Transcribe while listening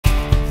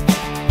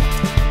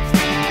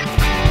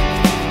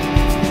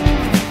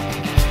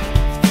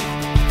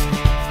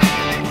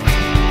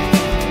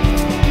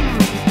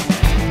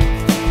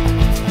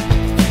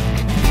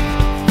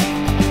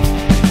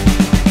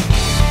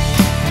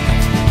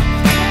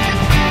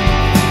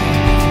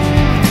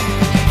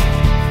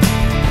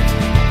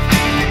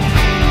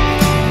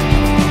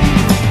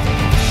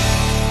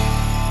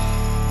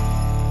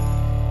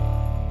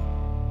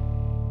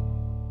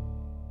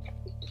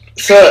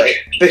So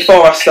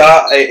before I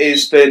start,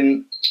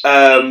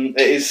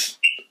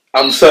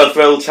 I'm so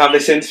thrilled to have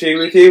this interview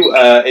with you.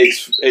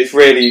 It's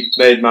really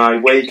made my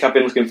week. I've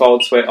been looking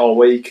forward to it all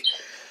week.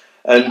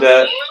 And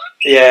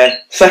yeah.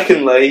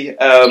 Secondly,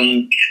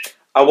 I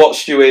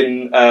watched you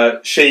in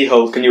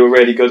She-Hulk, and you were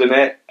really good in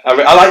it.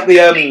 I like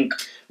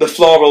the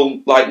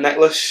floral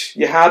necklace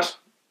you had.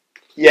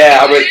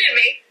 Yeah, Wasn't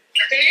it?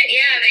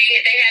 Yeah,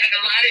 they had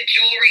a lot of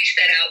jewelry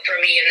set out for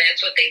me, and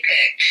that's what they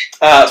picked.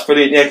 That's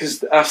brilliant. Yeah,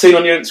 because I've seen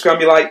on your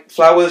Instagram you like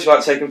flowers. You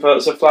like taking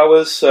photos of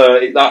flowers. So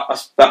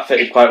that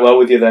fitted quite well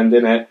with you then,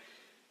 didn't it?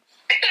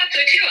 I thought so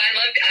too. I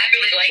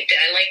really liked it.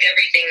 I liked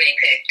everything they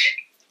picked.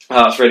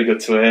 Oh, that's really good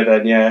to hear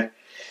then. Yeah.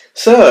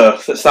 So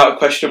let's start with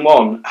question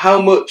one. How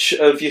much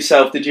of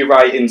yourself did you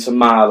write into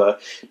Marla?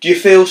 Do you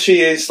feel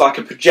she is like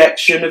a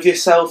projection of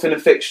yourself in a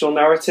fictional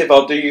narrative,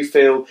 or do you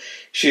feel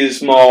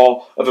she's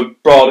more of a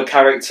broader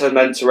character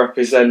meant to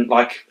represent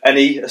like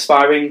any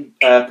aspiring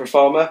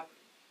performer?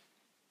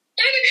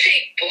 I would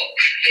say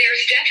both.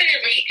 There's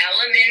definitely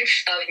elements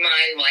of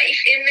my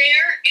life in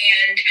there,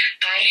 and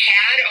I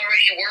had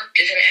already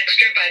worked as an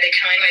extra by the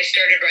time I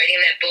started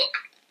writing that book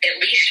at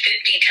least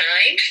 50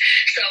 times.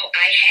 So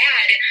I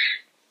had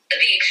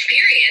the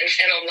experience,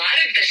 and a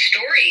lot of the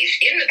stories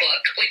in the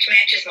book, which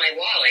matches my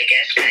wall, I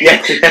guess.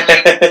 Yeah.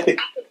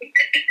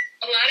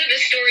 A lot of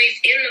the stories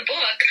in the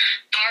book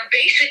are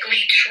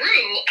basically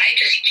true. I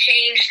just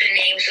changed the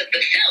names of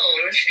the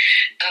films.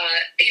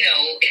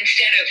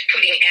 Instead of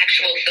putting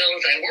actual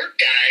films I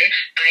worked on,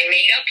 I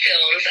made up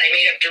films, I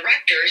made up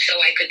directors so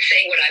I could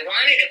say what I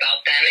wanted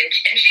about them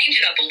and change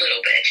it up a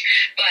little bit.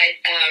 But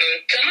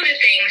some of the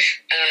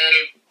things,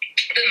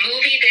 the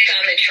movie that's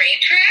on the train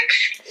tracks.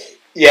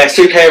 Yeah,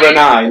 Superhero 9.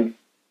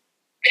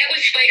 That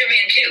was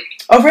Spider-Man 2.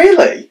 Oh,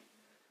 really?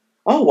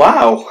 Oh,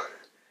 wow.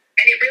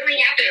 And it really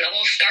happened, the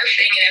whole star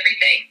thing and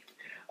everything.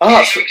 Oh,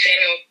 that's...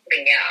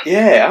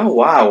 Yeah, oh,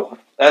 wow.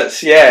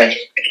 That's, yeah.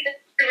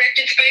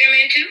 Directed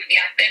Spider-Man 2?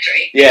 Yeah, that's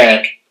right.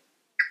 Yeah.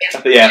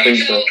 I think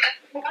so. A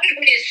lot of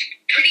it is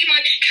pretty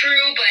much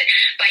true, but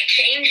by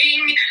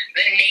changing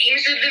the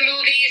names of the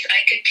movies,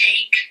 I could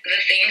take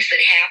the things that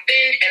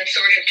happened and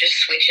sort of just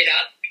switch it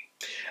up.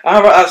 Ah,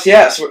 right,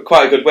 that's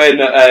quite a good way.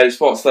 It's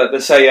what's that? They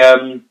say,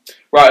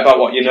 write about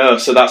what you know,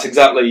 so that's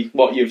exactly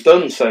what you've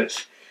done, so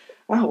it's...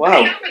 Oh, wow.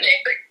 I know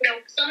it, but,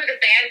 some of the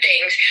bad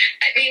things,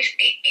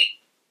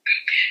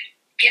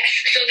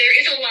 yes, so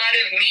there is a lot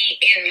of me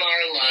in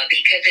Marla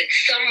because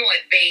it's somewhat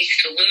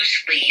based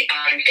loosely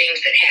on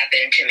things that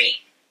happened to me.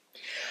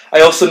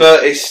 I also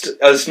noticed,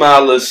 as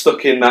Marla's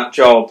stuck in that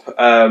job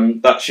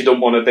that she doesn't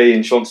want to be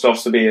in, she wants to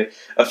also be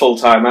a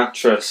full-time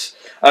actress.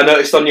 I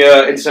noticed on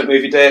your Internet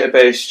Movie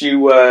Database you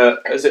were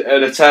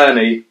an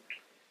attorney.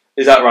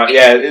 Is that right?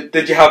 Yeah.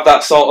 Did you have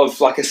that sort of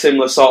like a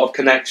similar sort of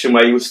connection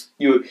where you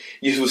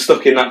were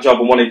stuck in that job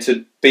and wanted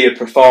to be a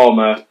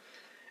performer?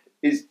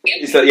 Is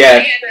that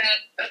yeah?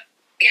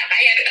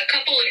 I had a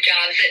couple of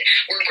jobs that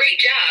were great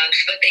jobs,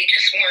 but they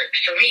just weren't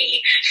for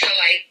me. So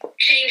I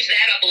changed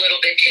that up a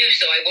little bit too,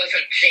 so I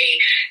wasn't, say,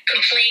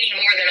 complaining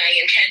more than I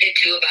intended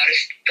to about a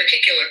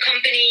particular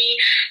company.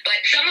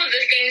 But some of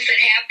the things that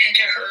happened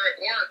to her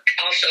at work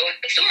also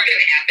sort of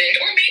happened,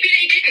 or maybe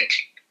they didn't.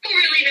 Who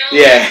really knows?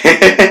 Yeah.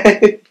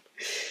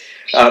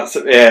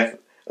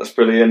 That's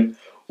brilliant.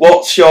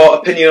 What's your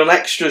opinion on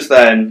extras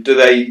then? Do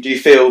you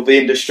feel the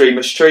industry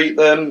mistreat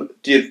them?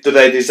 Do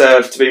they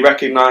deserve to be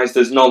recognised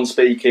as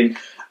non-speaking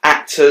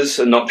actors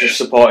and not just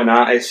supporting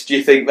artists? Do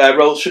you think their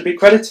roles should be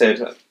credited?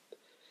 No.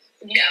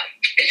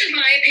 This is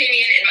my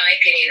opinion and my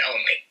opinion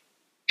only.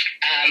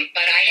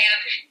 But I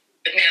have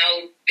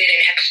now been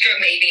an extra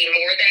maybe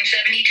more than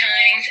 70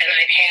 times, and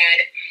I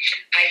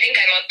think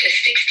I'm up to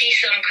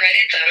 60-some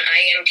credits on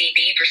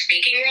IMDb for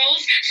speaking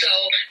roles, so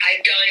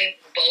I've done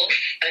both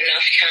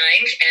enough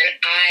times,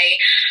 and I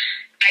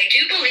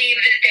do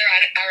believe that there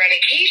are on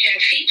occasion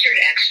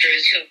featured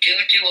extras who do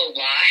a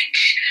lot,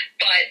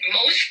 but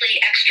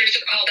mostly extras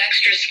are called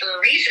extras for a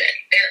reason.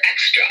 They're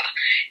extra,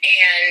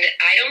 and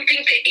I don't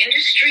think the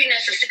industry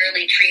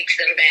necessarily treats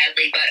them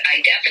badly, but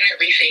I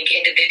definitely think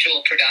individual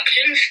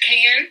productions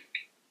can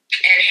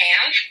and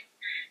have.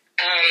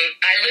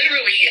 I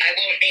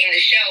won't name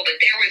the show, but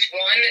there was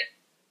one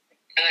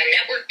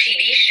network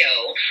TV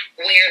show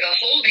where the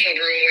holding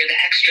room where the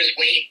extras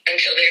wait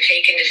until they're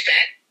taken to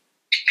set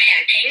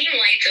had hanging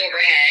lights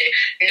overhead,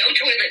 no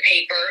toilet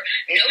paper,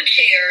 no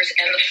chairs,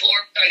 and the floor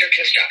under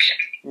construction.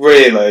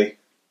 Really?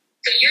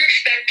 So you're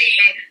expecting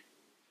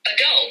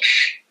adults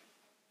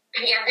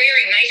who are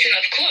wearing nice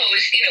enough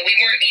clothes, we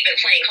weren't even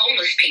playing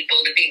homeless people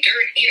to be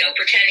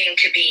pretending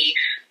to be,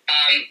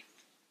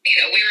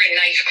 we were in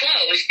nice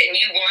clothes, and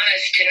you want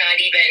us to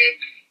not even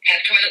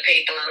have toilet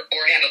paper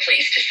or have a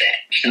place to sit.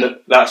 So.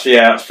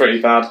 That's pretty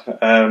bad.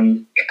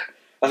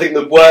 I think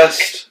the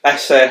worst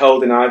essay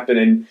holding I've been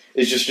in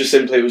is just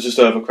simply it was just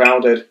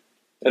overcrowded,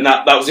 and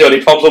that was the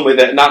only problem with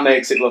it, and that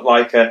makes it look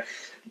like a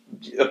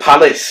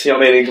palace. You know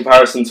what I mean? In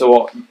comparison to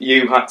what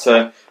you had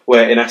to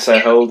wait in essay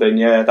holding,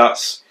 yeah,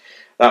 that's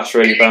That's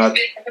really bad.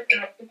 There's been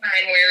a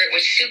time where it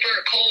was super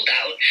cold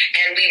out,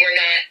 and we were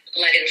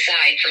not let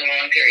inside for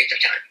long periods of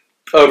time.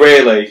 Oh,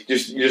 really? You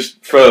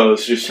just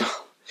froze? Is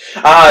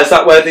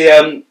that where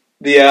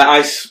the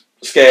ice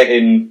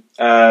skating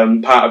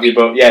part of your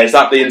book? Yeah, is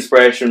that the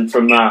inspiration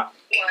from that?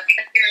 Yeah,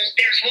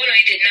 there's one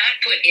I did not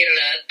put in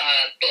the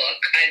book.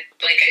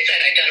 Like I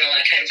said, I've done a lot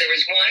of times. There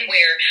was one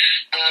where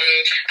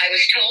I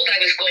was told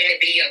I was going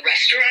to be a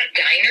restaurant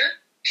diner,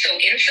 so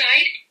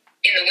inside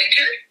in the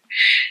winter,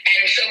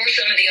 and so were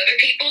some of the other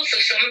people. So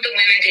some of the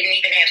women didn't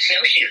even have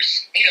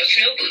snowshoes,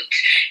 snow boots,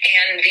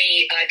 and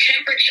the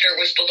temperature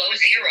was below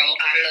zero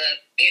on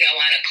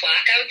a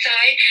clock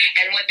outside.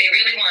 And what they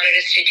really wanted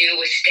us to do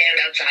was stand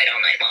outside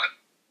all night long.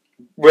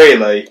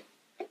 Really?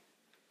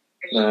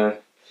 Yeah.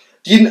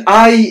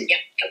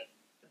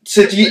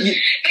 So do you?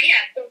 But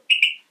yeah,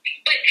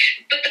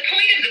 but the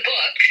point of the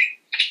book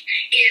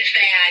is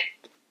that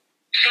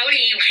how do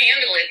you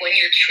handle it when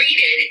you're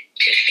treated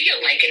to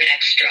feel like an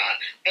extra,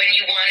 when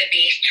you want to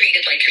be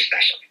treated like you're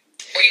special,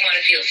 or you want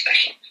to feel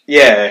special?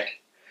 Yeah.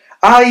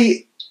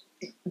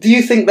 Do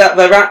you think that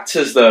they're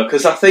actors though?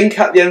 Because I think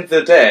at the end of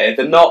the day,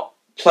 they're not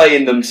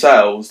playing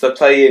themselves. They're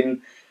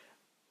playing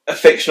a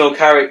fictional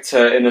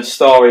character in a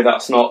story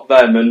that's not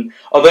them. And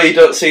although you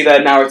don't see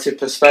their narrative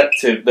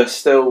perspective, they're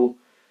still.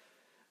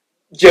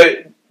 Do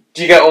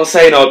you get what I'm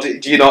saying, or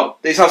do you not?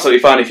 It's absolutely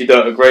fine if you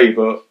don't agree,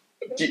 but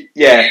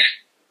yeah.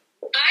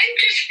 I'm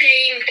just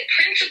saying the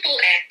principal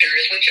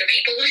actors, which are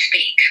people who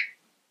speak,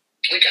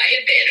 which I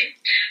have been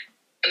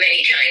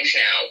many times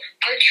now,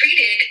 are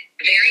treated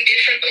very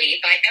differently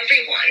by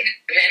everyone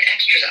than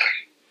extras are.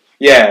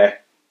 Yeah.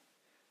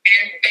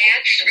 And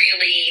that's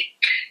really,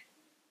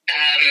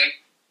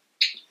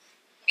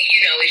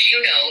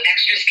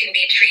 extras can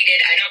be treated,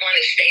 I don't want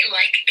to say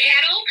like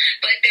cattle,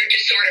 but they're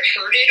just sort of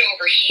herded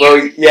over here.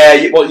 Well, yeah,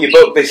 your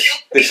book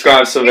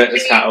describes some of it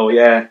as cattle,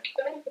 yeah.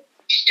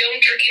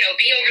 Don't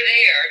be over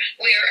there,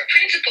 where a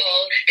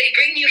principal, they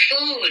bring you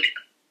food.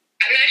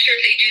 I'm not sure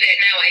if they do that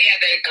now. I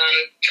haven't,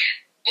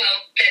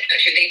 that's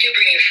not true. They do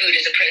bring you food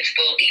as a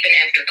principal, even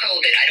after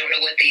COVID. I don't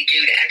know what they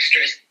do to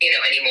extras,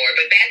 anymore.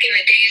 But back in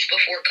the days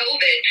before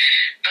COVID,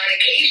 on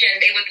occasion,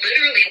 they would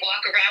literally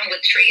walk around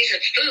with trays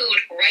of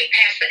food right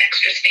past the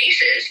extras'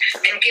 faces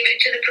and give it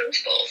to the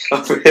principals.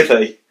 Oh,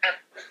 really?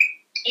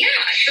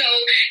 Yeah, so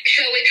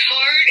it's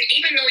hard,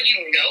 even though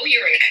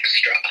you're an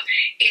extra,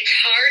 it's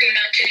hard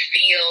not to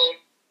feel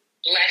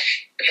less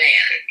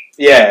than.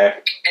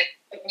 Yeah.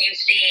 And you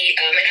see,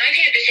 and I've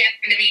had this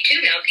happen to me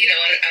too now,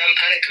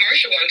 on a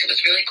commercial once. It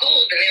was really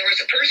cold, and there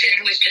was a person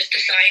who was just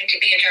assigned to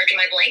be in charge of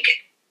my blanket.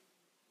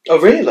 Oh,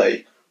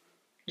 really?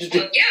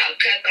 Well, yeah,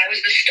 because I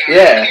was the star of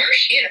the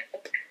commercial,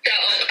 So,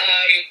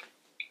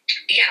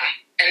 yeah,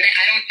 and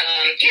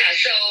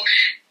so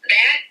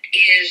that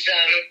is,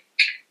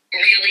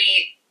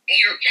 really,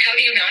 how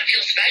do you not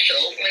feel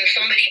special when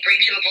somebody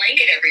brings you a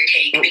blanket every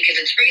take because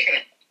it's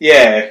freezing?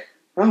 Yeah.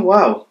 Oh,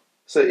 wow.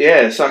 So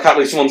I can't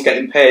believe someone's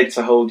getting paid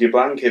to hold your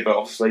blanket, but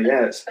obviously,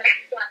 yeah. That's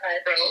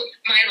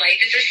my life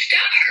is a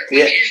star, which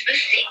is the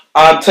sea.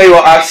 I'll tell you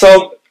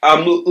what,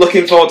 I'm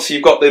looking forward to,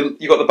 you've got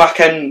the back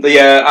end,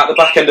 at the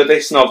back end of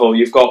this novel,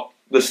 you've got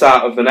the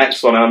start of the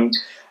next one.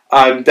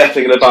 I'm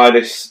definitely going to buy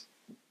this,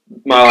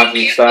 My Life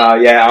as a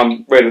Star. Yeah,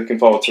 I'm really looking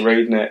forward to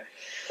reading it.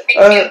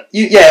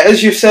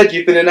 As you've said,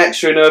 you've been an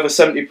extra in over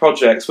 70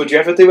 projects. Would you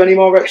ever do any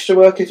more extra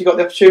work if you got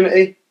the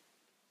opportunity?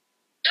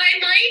 I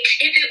might,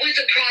 if it was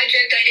a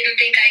project I didn't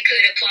think I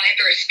could apply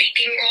for a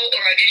speaking role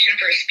or audition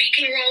for a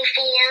speaking role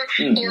for,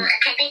 or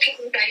a couple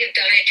times I have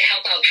done it to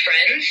help out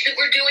friends that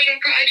were doing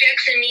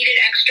projects and needed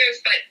extras,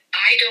 but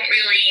I don't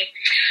really,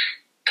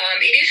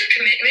 it is a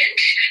commitment,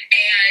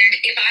 and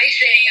if I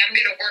say I'm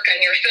going to work on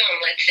your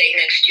film, let's say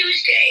next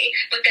Tuesday,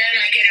 but then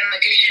I get an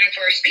audition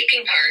for a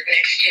speaking part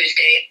next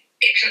Tuesday,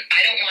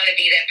 I don't want to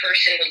be that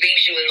person who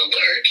leaves you in the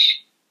lurch.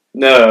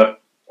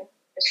 No.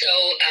 So,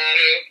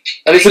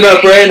 and it's a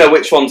no-brainer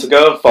which one to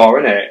go for,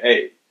 isn't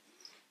it?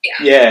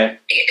 Yeah.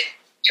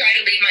 Try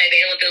to leave my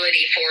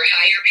availability for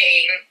higher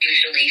paying,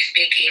 usually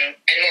speaking,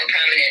 and more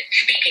prominent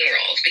speaking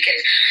roles, because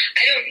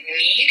I don't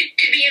need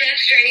to be an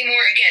extra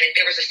anymore. Again, if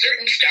there was a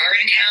certain star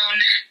in town,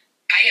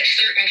 I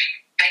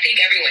think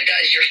everyone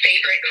does,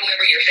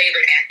 whoever your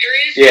favorite actor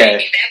is. Yeah.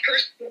 If that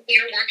person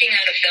here working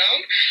on a film,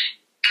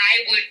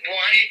 I would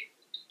want to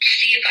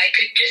see if I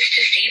could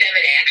to see them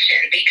in action,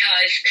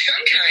 because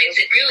sometimes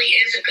it really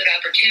is a good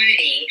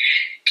opportunity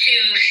to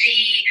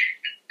see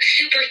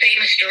super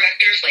famous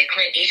directors like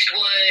Clint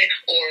Eastwood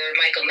or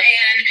Michael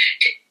Mann,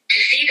 to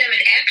see them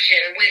in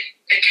action with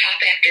the top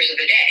actors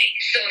of the day.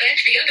 So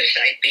that's the other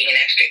side of being an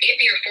extra.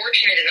 If you're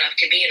fortunate enough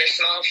to be in a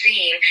small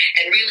scene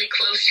and really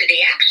close to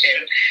the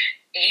action,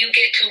 you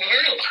get to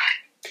learn a lot.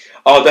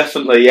 Oh,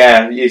 definitely,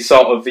 yeah. You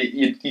sort of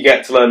you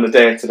get to learn the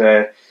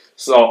day-to-day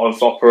sort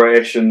of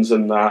operations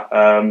and that.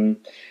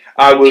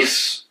 I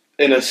was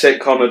in a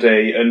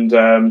sitcomedy, and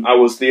I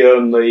was the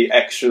only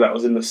extra that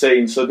was in the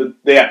scene, so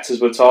the actors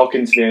were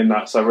talking to me and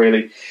that, so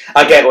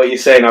I get what you're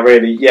saying,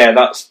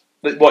 that's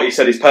what you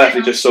said is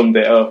perfect, just summed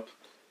it up.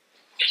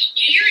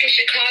 Here in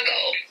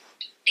Chicago,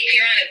 if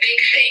you're on a big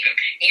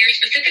you're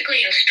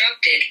specifically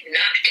instructed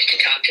not to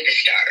talk to the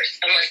stars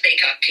unless they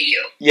talk to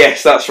you.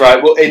 Yes, that's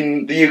right. Well,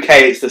 in the UK,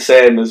 it's the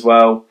same as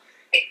well.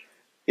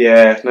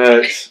 Yeah, no,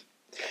 it's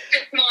a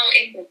small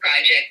indie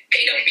project.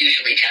 They don't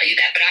usually tell you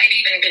that, but I've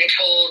even been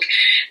told,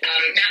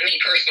 not me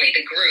personally,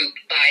 the group,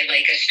 by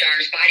like a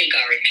star's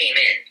bodyguard came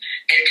in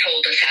and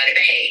told us how to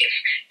behave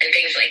and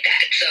things like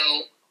that.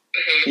 So,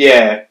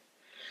 yeah,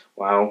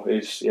 wow,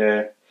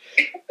 yeah.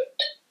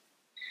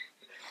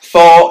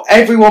 For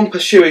everyone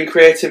pursuing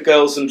creative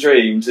goals and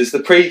dreams is the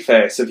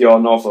preface of your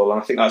novel,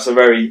 and I think that's a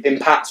very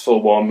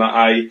impactful one that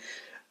I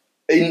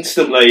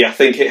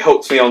think it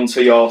hooked me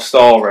onto your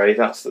story.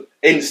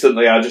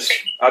 Instantly I just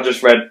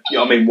read, you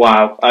know what I mean,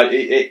 wow,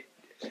 it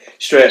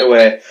straight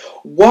away.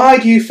 Why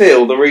do you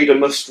feel the reader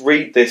must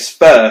read this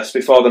first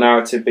before the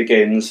narrative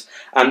begins,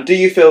 and do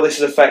you feel this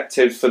is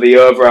effective for the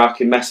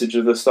overarching message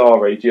of the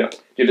story? Do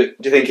you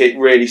think it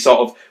really sort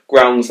of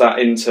grounds that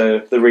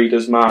into the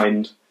reader's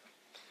mind?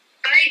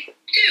 I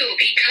do,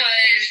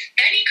 because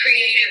any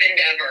creative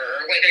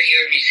endeavor, whether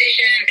you're a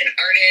musician, an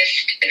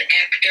artist, an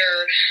actor,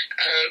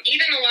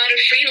 even a lot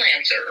of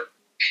freelancer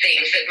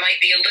things that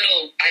might be a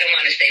little, I don't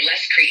want to say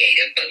less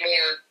creative, but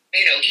more,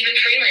 even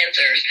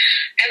freelancers,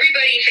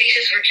 everybody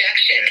faces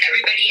rejection.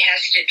 Everybody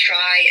has to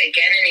try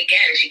again and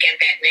again to get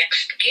that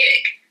next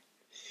gig.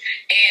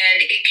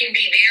 And it can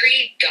be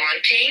very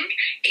daunting.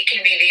 It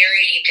can be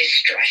very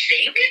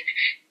distressing.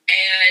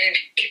 And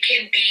it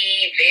can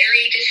be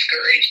very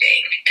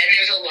discouraging. And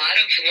there's a lot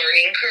of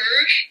learning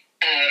curve.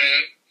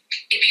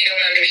 If you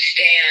don't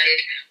understand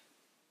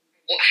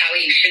how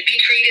you should be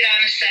treated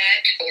on a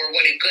set, or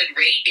what a good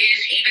rate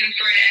is, even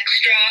for an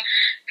extra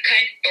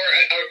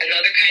or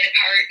another kind of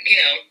part,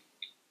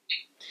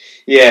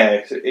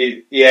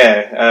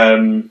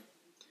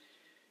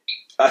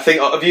 I think,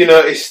 have you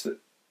noticed,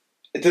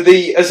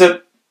 as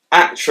an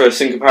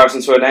actress in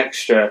comparison to an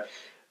extra,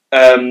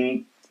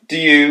 do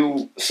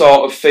you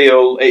sort of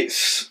feel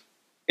is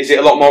it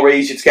a lot more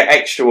easy to get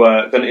extra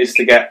work than it is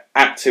to get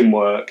acting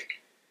work?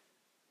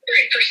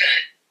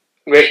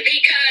 100%.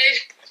 Because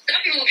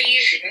some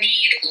movies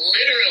need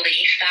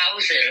literally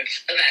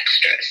thousands of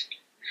extras.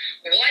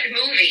 What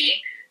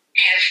movie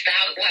has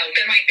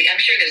there might be, I'm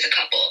sure there's a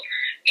couple,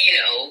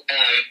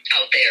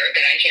 out there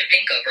that I can't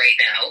think of right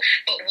now,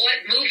 but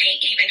what movie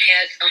even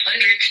has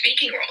 100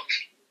 speaking roles?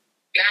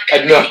 Not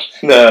that many.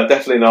 No,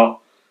 definitely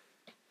not.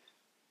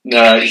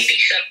 No, maybe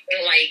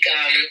something like,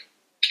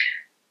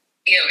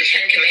 the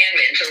Ten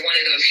Commandments, or one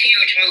of those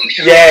huge movies.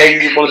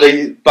 Yeah, one of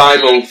the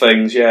Bible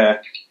things, yeah.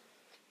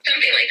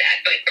 Something like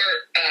that.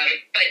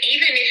 But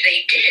even if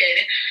they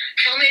did,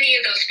 how many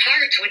of those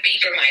parts would be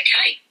for my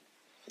type?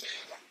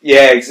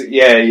 Yeah.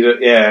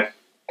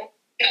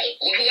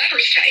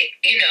 Whoever's type,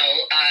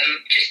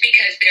 just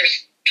because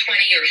there's 20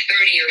 or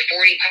 30 or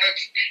 40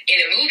 parts in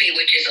a movie,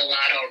 which is a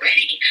lot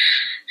already,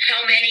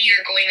 how many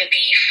are going to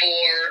be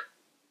for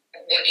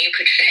what you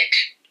could fit,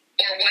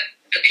 or what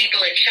the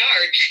people in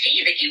charge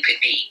see that you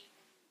could be?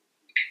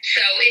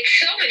 So it's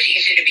so much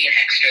easier to be an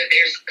extra.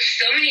 There's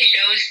so many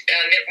shows,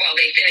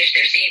 they finished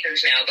their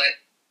seasons now, but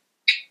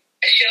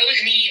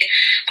shows need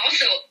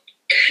also,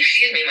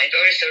 excuse me, my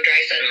throat is so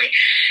dry suddenly.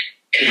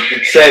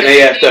 Same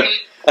here.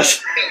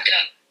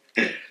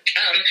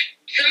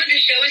 Some of the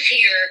shows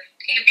here,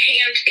 you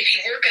can't, if you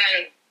work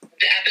on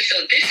the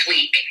episode this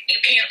week, you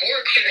can't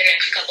work for the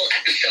next couple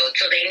episodes,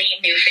 so they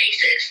need new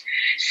faces.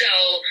 So,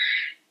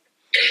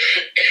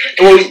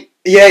 well,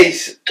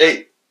 yes,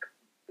 because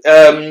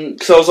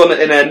I was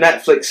in a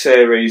Netflix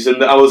series,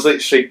 and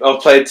I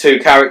played two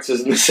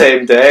characters in the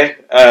same day,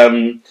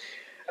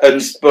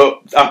 but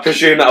I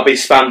presume that'll be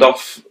spanned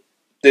off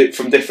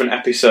from different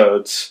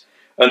episodes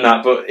and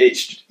that. But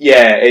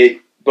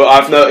but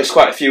I've noticed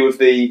quite a few of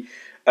the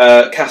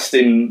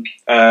casting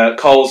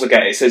calls I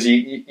get. It says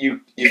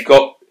you've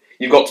got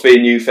to be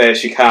a new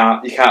face. You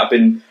can't have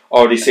been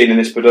already seen in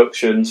this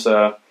production.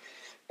 So.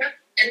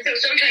 And so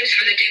sometimes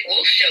for the Dick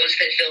Wolf shows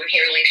that film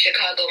here, like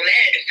Chicago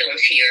Med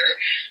films here,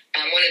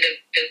 one of the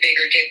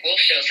bigger Dick Wolf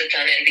shows that's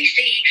on NBC,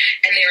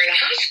 and they're in a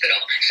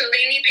hospital. So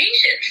they need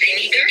patients, they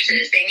need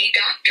nurses, they need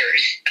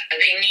doctors,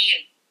 they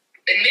need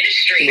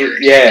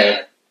administrators.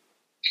 Yeah.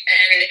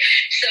 And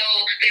so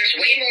there's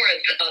way more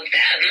of them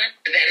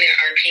than there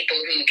are people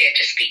who get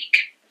to speak.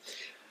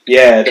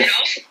 Yeah. And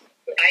also,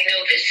 I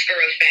know this for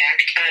a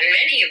fact, on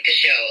many of the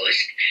shows,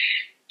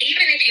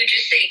 even if you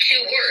just say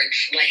two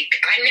words,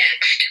 like, I'm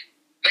next.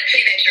 Let's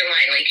say that's your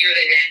line, like you're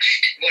the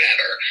next,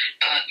 whatever,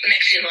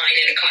 next in line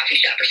at a coffee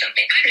shop or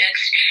something. I'm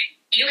next.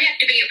 You have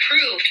to be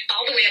approved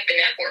all the way up the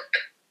network.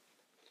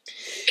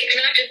 It's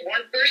not just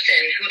one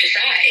person who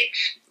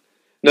decides.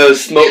 No,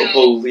 there's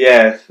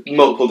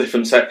multiple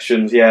different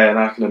sections, and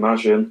I can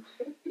imagine.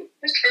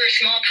 Just for a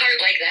small part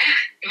like that,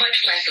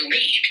 much less a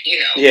lead,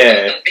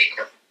 Yeah. A big,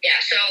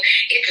 so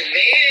it's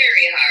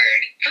very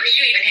hard. First,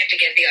 you even have to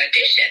get the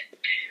audition.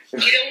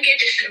 You don't get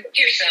to submit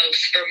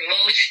yourselves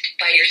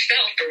by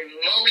yourself for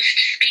most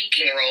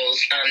speaking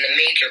roles on the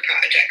major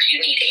projects. You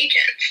need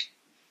agents.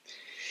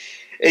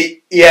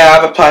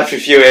 I've applied for a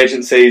few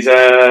agencies.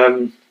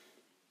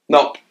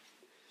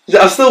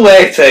 I'm still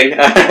waiting.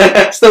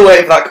 Still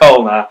waiting for that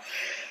call now.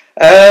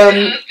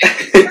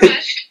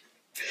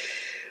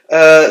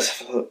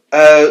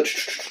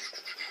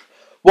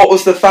 What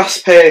was the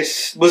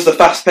fast-paced? Was the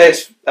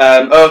fast-paced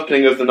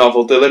opening of the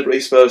novel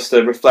deliberately supposed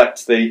to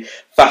reflect the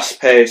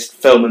fast-paced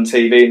film and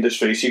TV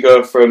industry? So you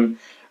go from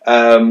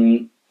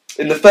in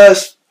the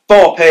first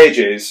 4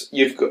 pages,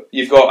 you've got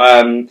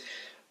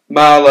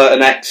Marla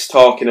and X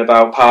talking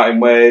about parting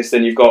ways.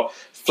 Then you've got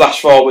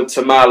flash forward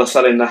to Marla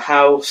selling the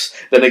house.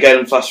 Then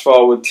again, flash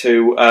forward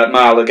to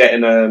Marla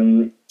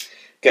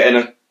getting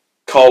a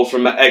call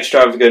from an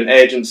extravagant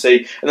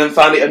agency, and then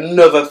finally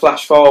another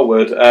flash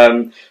forward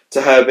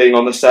to her being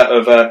on the set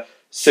of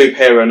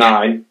Superhero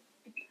 9.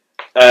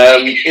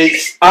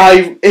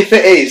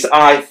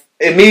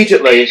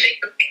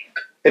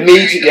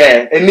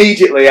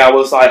 Immediately I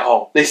was like,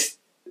 oh, this,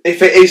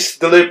 if it is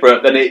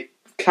deliberate, then it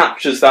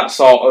captures that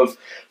sort of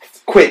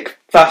quick,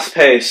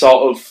 fast-paced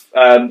sort of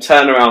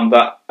turnaround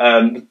that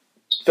the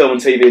film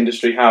and TV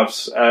industry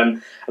has.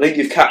 I think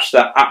you've captured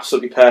that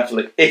absolutely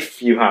perfectly,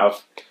 if you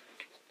have.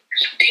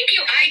 Thank you.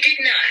 I did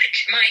not.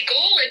 My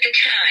goal at the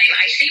time,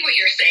 I see what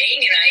you're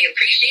saying, and I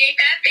appreciate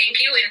that. Thank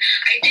you. And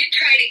I did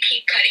try to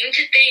keep cutting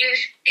to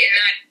things and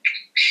not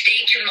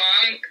stay too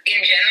long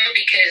in general,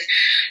 because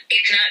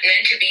it's not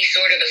meant to be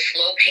sort of a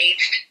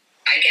slow-paced,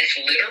 I guess,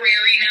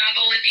 literary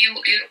novel, if you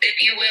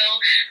will.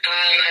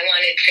 I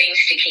wanted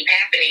things to keep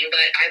happening,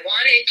 but I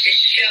wanted to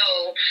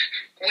show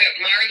where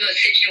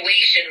Marla's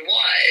situation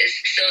was,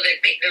 so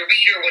that the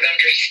reader would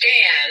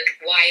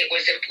understand why it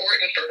was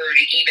important for her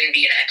to even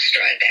be an extra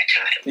at that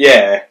time.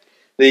 Yeah,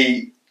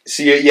 you've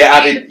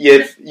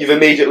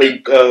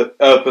immediately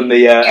opened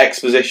the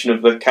exposition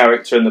of the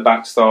character and the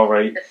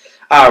backstory.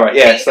 Right,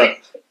 yeah. So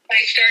I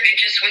started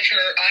just with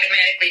her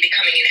automatically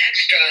becoming an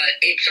extra.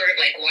 It's sort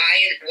of like,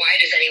 why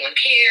does anyone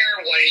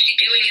care? What is she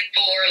doing it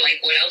for?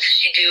 Like, what else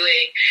is she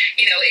doing?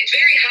 You know, it's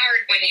very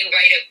hard when you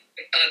write a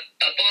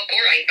book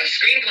or a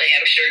screenplay,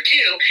 I'm sure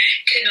too,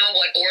 to know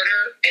what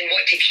order and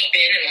what to keep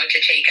in and what to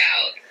take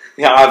out.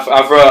 Yeah,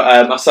 I've wrote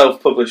I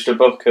self-published a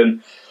book,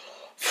 and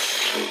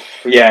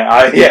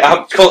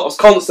I was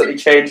constantly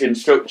changing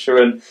structure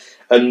and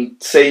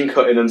scene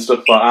cutting and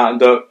stuff like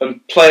that,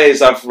 and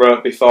plays I've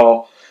wrote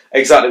before.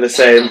 Exactly the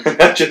same. I'm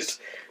going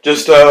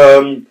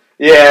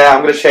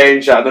to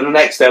change that. And then the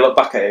next day I look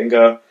back at it and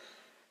go,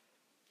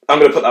 I'm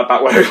going to put that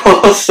back where it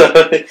was. So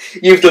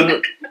you've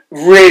done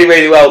really,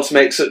 really well to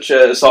make such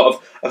a sort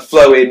of a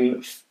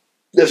flowing,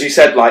 as you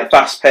said, like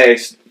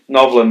fast-paced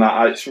novel, and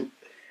that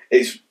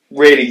it's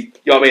really,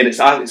 you know what I mean?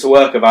 It's a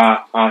work of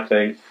art, I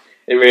think.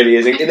 It really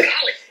is. In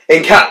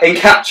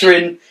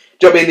capturing,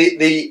 do you know what I mean,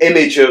 the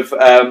image of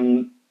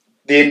the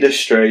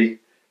industry,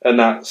 and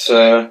that's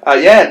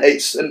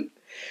it's.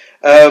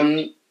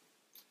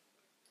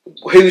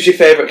 Who's your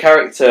favourite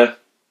character?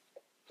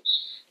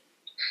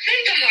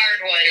 That's a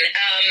hard one.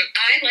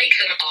 I like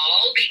them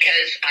all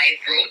because I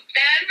wrote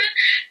them,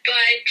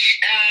 but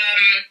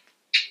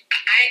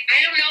I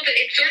don't know that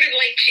it's sort of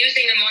like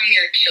choosing among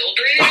your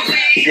children in a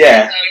way.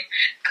 Yeah.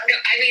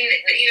 I mean,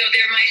 you know,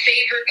 they're my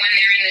favorite when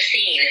they're in the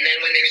scene, and then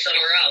when they're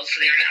somewhere else,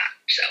 they're not.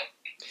 So.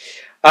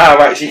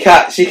 Right. So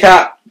you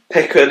can't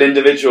pick an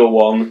individual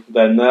one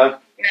then, no?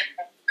 No,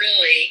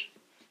 really.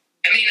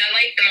 I mean, I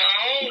like them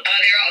all.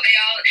 They all,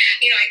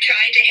 you know, I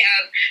tried to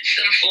have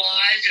some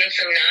flaws and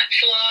some not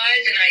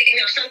flaws, and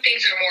some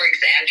things are more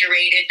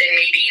exaggerated than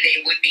maybe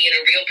they would be in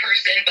a real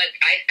person, but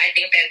I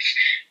think that's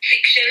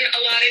fiction a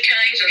lot of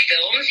times, or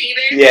films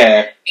even.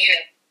 Yeah. You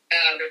know,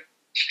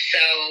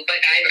 but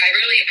I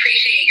really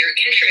appreciate your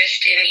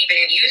interest in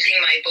even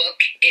using my book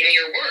in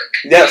your work.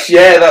 That's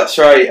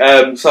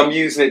right. So I'm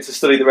using it to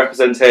study the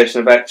representation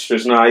of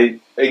extras,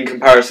 and in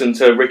comparison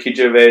to Ricky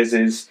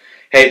Gervais's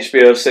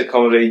HBO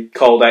sitcom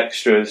called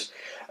Extras,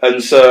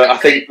 and so I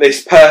think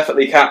this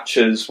perfectly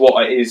captures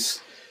what it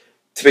is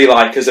to be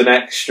like as an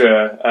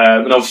extra,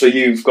 and obviously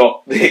you've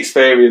got the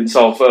experience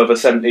of over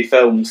 70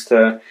 films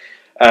 70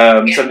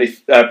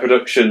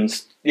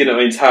 productions, you know,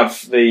 and to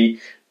have the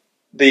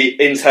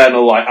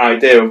internal like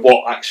idea of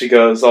what actually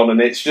goes on, and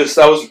it's just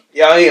I was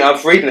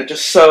reading it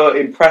just so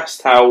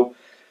impressed how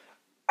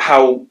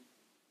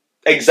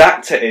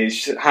exact it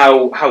is,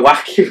 how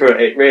accurate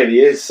it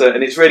really is,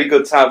 and it's really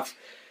good to have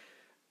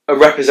a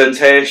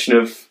representation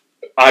of,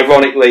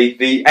 ironically,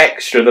 the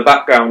extra, the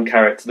background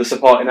character, the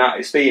supporting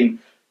artist being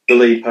the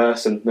lead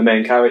person, the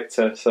main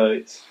character. So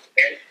it's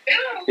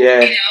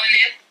yeah. You know, and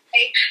that's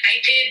I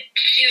did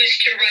choose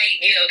to write,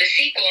 you know, the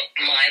sequel,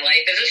 My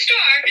Life as a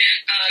Star,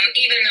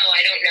 even though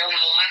I don't know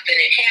how often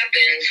it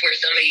happens where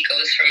somebody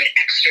goes from an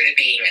extra to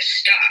being a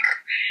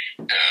star.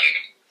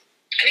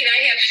 I mean, I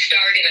have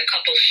starred in a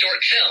couple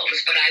short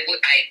films, but I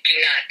do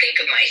not think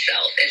of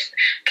myself as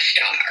a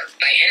star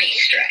by any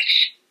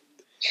stretch.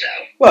 So.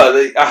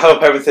 Well, I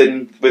hope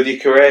everything with your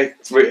career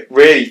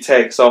really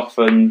takes off,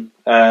 and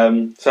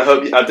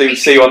so I do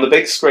see you on the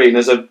big screen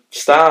as a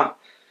star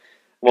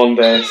one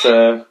day.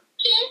 So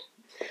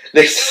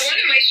this. Well, one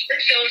of my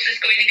short films is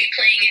going to be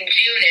playing in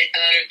June at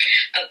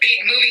a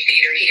big movie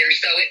theater here,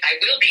 so I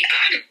will be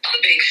on a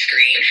big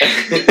screen.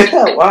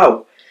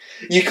 Wow.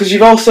 Because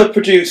you've also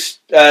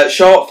produced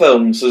short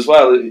films as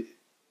well. I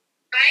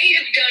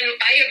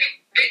have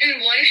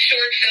written one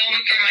short film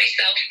for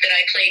myself that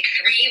I played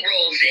 3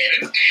 roles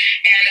in,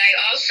 and I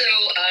also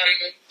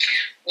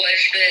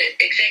was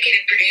the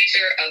executive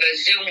producer of a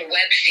Zoom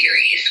web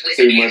series with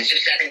a cast of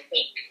 17.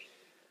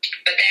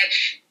 But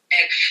that's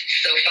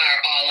so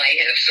far all I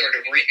have sort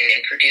of written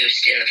and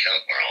produced in the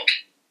film world.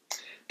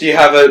 Do you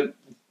have a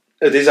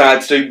desire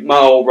to do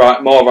more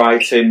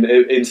writing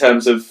in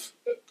terms of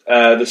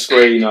the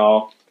screen,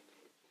 or?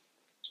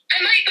 I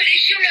might, but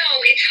as you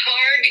know, it's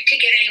hard to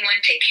get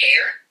anyone to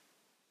care.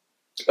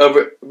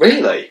 Oh,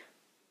 really?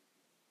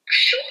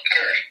 Sure.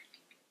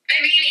 I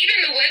mean,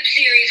 even the web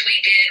series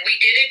we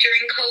did it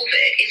during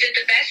COVID. Is it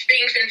the best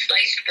thing since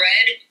sliced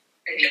bread?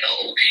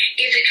 No.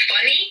 Is it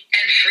funny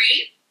and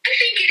free? I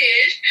think it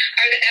is.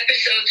 Are the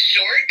episodes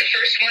short? The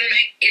first one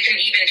isn't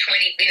even 10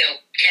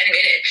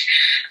 minutes.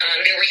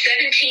 There were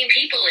 17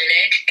 people in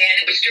it,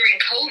 and it was during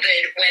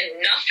COVID when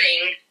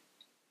nothing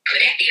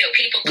could,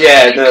 people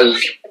couldn't go anymore.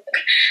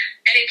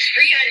 And it's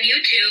free on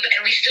YouTube,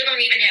 and we still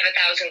don't even have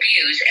 1,000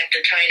 views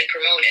after trying to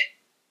promote it.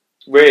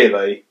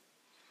 Really?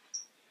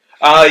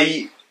 So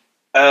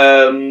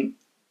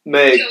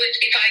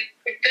if I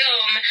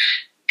film,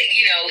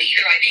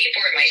 either I pay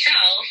for it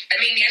myself. I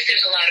mean, yes,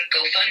 there's a lot of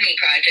GoFundMe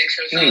projects,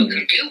 and some of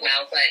them do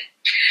well, but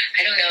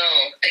I don't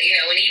know.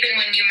 And even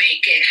when you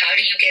make it, how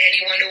do you get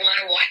anyone to want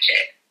to watch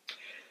it?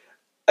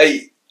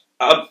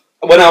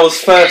 When I was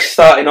first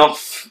starting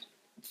off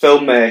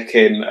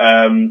filmmaking,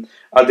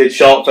 I did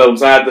short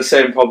films. I had the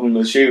same problem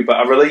as you, but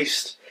I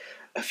released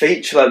a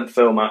feature-length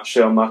film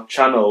actually on my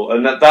channel,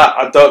 and that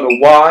I don't know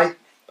why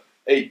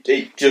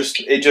it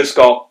just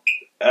got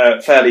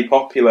fairly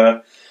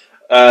popular.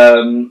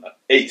 My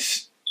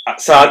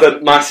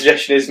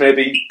suggestion is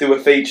maybe do a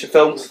feature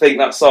film. Cause I think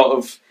that sort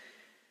of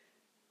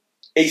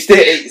I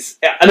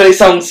know it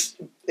sounds.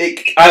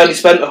 I only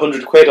spent £100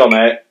 on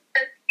it.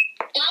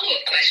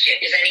 Follow-up question: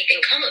 does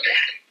anything come of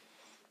that?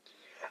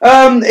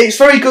 It's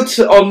very good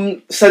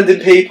on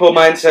sending people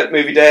my internet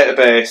movie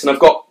database, and I've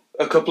got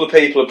a couple of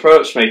people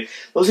approach me.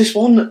 There was this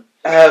one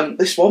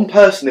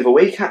person the other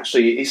week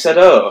actually. He said,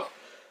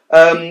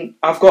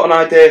 I've got an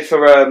idea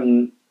for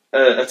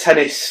a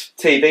tennis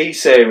TV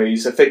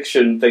series, a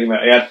fiction thing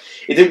that he had.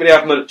 He didn't really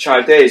have much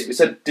ideas, but he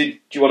said, do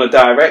you want to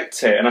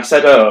direct it? And I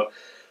said, have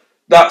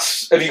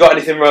you got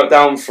anything wrote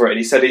down for it? And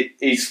he said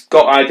he's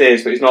got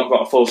ideas, but he's not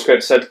got a full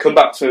script. He said, come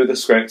back to me with a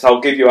script, I'll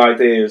give you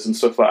ideas and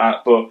stuff like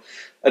that.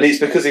 And it's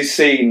because he's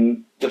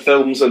seen the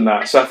films and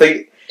that. So I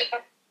think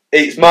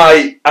that's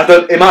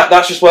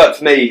just worked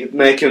for me,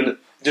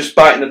 just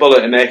biting the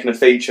bullet and making a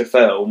feature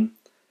film,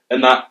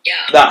 and that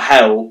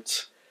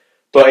helped.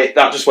 But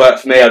that just worked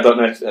for me. I don't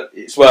know if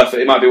it's worth it.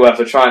 It might be worth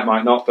a try. It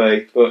might not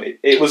be. But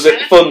it was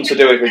fun to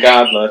do it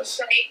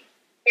regardless.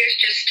 There's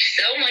just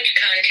so much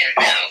content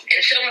now,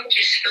 and so much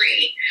is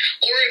free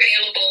or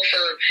available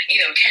for $10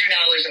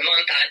 a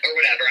month or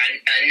whatever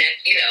on net.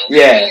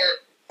 For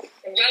a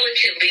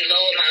relatively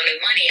low amount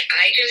of money.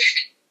 I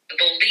just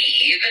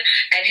believe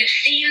and have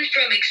seen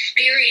from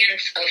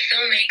experience of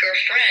filmmaker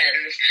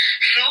friends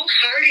how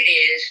hard it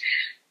is.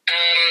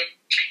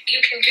 You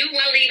can do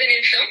well even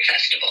in film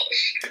festivals,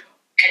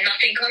 and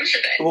nothing comes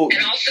of it. Well,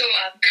 and also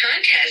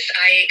contests.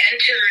 I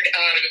entered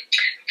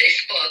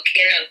this book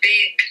in a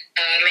big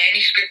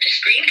manuscript to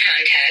screen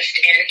contest,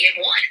 and it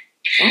won.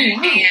 Oh,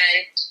 wow.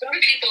 And some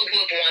people who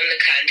have won the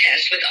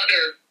contest with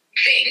other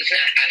things,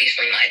 not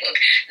obviously my book,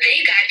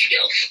 they got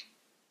deals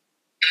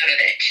out of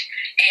it.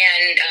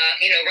 And,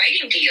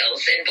 writing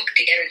deals and book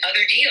and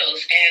other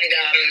deals. And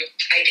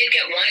I did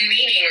get one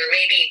meeting or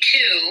maybe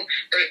two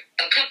or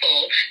a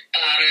couple,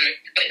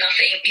 but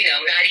nothing,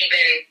 not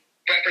even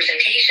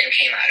representation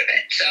came out of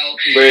it. So,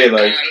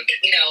 really?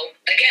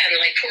 Again,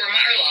 like poor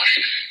Marla.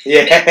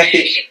 Yeah.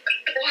 She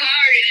worked so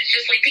hard, and it's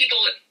just like people,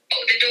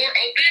 the door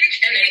opens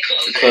and then it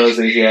closes. It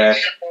closes, yeah.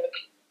 So,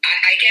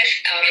 I guess,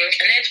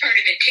 and that's part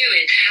of it too,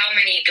 is how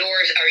many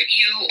doors are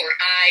you or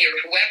I or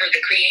whoever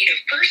the creative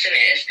person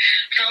is,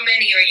 how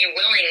many are you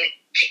willing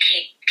to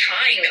keep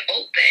trying to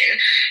open,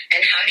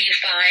 and how do you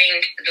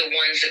find the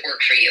ones that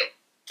work for you?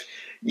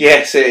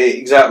 Yes,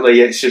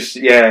 exactly. It's just,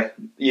 is there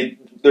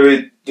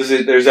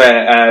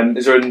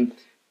a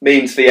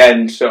means to the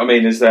end? So, I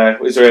mean, is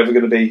there ever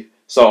going to be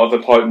sort of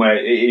a point where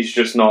it is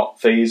just not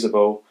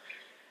feasible?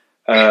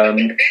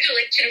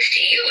 Congratulations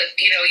to you with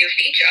your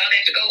feature. I'll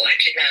have to go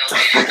watch it now.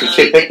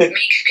 It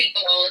makes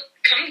people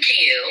come to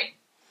you.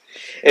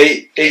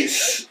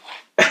 It's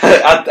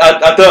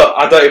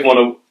I don't even want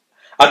to.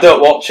 I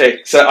don't watch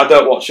it. So I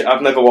don't watch it.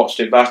 I've never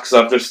watched it back because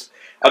I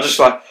just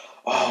like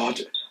I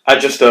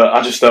just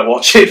don't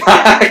watch it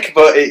back.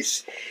 But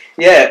it's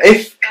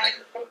if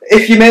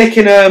you're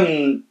making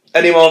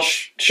any more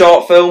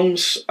short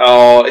films,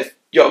 or if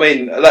you know what I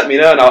mean, let me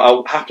know and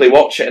I'll happily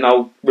watch it and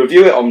I'll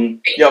review it on.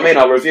 You know what I mean?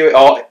 I'll review it,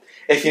 or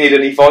if you need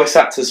any voice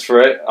actors for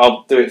it,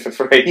 I'll do it for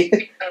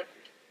free.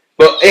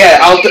 But yeah,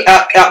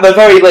 at the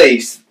very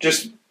least,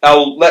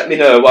 I'll let me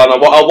know.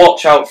 I'll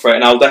watch out for it,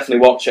 and I'll definitely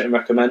watch it and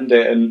recommend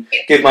it and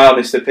give my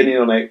honest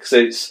opinion on it,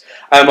 because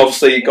I've got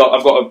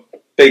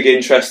big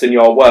interest in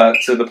your work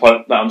to the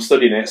point that I'm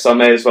studying it, so I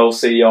may as well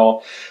see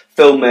your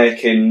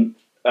filmmaking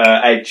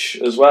edge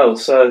as well.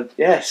 So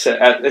yes,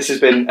 this has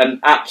been an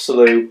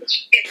absolute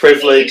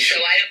privilege. So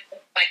I don't know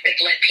if I could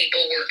let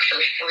people work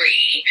for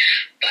free,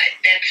 but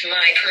that's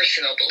my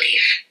personal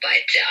belief.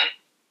 But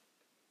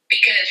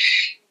because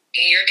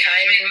your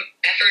time and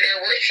effort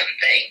are worth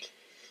something.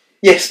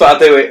 Yes, but I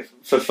do it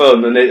for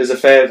fun and it is a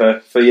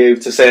favour for you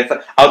to say.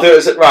 I'll do it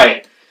as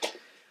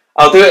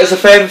I'll do it as a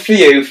favour for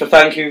you for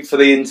thank you for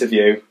the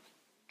interview.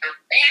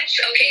 That's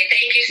okay.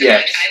 Thank you so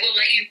much. I will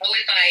let you know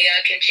if I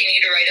continue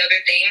to write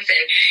other things.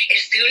 And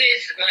as soon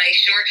as my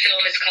short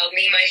film is called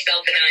Me,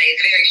 Myself, and I,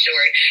 it's very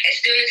short. As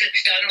soon as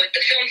it's done with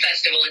the film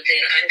festival it's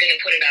in, I'm going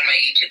to put it on my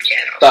YouTube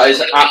channel. That is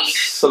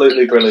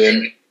absolutely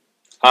brilliant.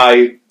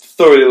 I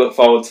thoroughly look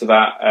forward to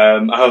that.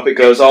 I hope it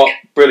goes off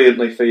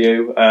brilliantly for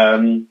you.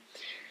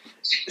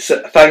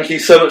 So thank you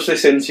so much for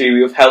this interview.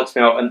 You've helped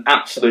me out an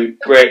absolute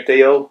great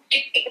deal.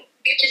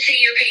 Get to see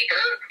your paper?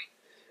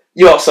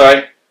 You what,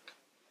 sorry?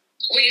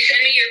 Will you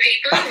send me your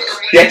paper or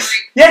whatever?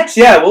 Yes,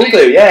 yeah, we'll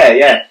do,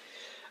 yeah.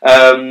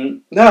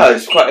 No,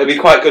 it'd be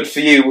quite good for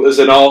you as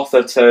an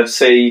author to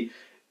see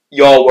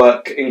your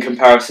work in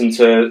comparison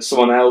to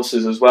someone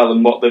else's as well,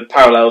 and what the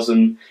parallels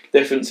and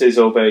differences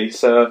will be.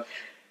 So,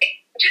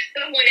 just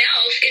someone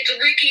else. It's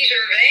Ricky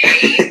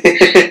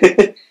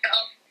Gervais.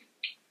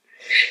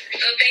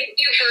 So thank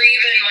you for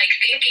even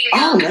thinking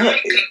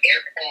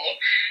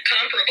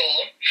comparable.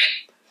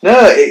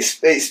 No,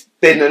 it's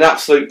been an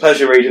absolute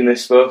pleasure reading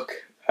this book.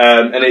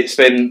 And it's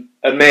been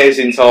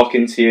amazing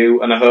talking to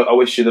you, and I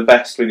wish you the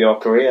best with your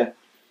career.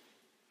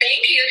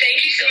 Thank you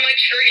so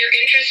much for your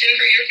interest and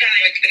for your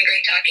time. It's been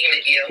great talking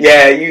with you.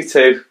 Yeah, you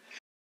too.